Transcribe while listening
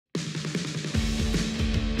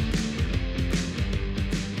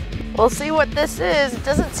We'll see what this is. It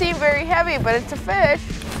doesn't seem very heavy, but it's a fish.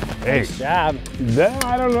 Hey, Nice job. then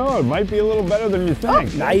I don't know. It might be a little better than you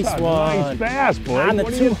think. Nice That's a one. Nice bass, Blake. On the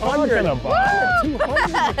What are you 200. talking about?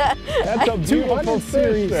 200. That's a beautiful 200 fish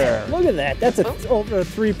series. there. Look at that. That's over a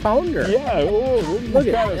 3-pounder. Yeah, ooh, Look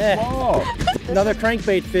at kind of that. small. Another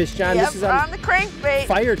crankbait fish, John. Yep, This is on the crankbait.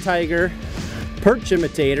 Fire Tiger, perch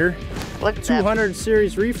imitator, Look at that. 200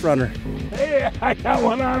 series reef runner. Hey, I got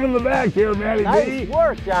one on in the back here, Matty Nice B.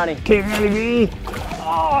 work, Johnny. Okay, Matty B.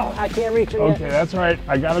 Oh, I can't reach him Okay, yet. that's right.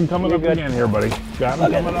 I got him coming You're up good. again here, buddy. Got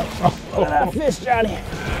him coming up. Look at that fish, Johnny.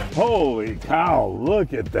 Holy cow,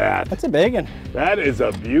 look at that. That's a big one. That is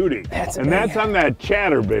a beauty. That's a and big that's on that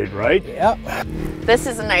chatterbait, right? Yep. This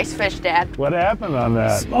is a nice fish, Dad. What happened on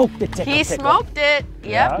that? Smoked it. He smoked it. Yep.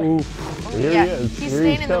 Yeah? Ooh, Here Yeah, he is. he's Here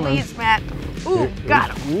staying in the coming. weeds, Matt. Ooh,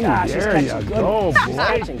 got him. Ooh, Gosh, he's there catching you good go, ones. He's Blake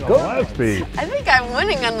catching good Gillespie. I think I'm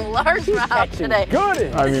winning on the largemouth catching today.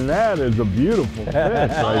 good. I mean, that is a beautiful fish right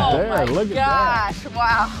Oh there. my Look at that. gosh,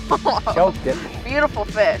 wow. Choked it. Beautiful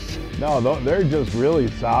fish. No, they're just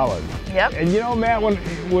really solid. Yep. And you know, Matt,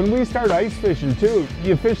 when we start ice fishing too,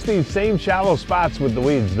 you fish these same shallow spots with the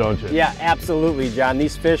weeds, don't you? Yeah, absolutely, John.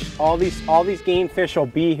 These fish, all these game fish will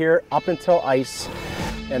be here up until ice,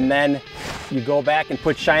 and then you go back and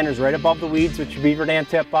put shiners right above the weeds with your beaver dam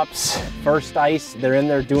tip ups. First ice, they're in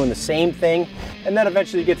there doing the same thing, and then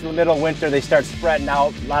eventually you get to the middle of winter, they start spreading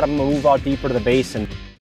out. A lot of them will move out deeper to the basin.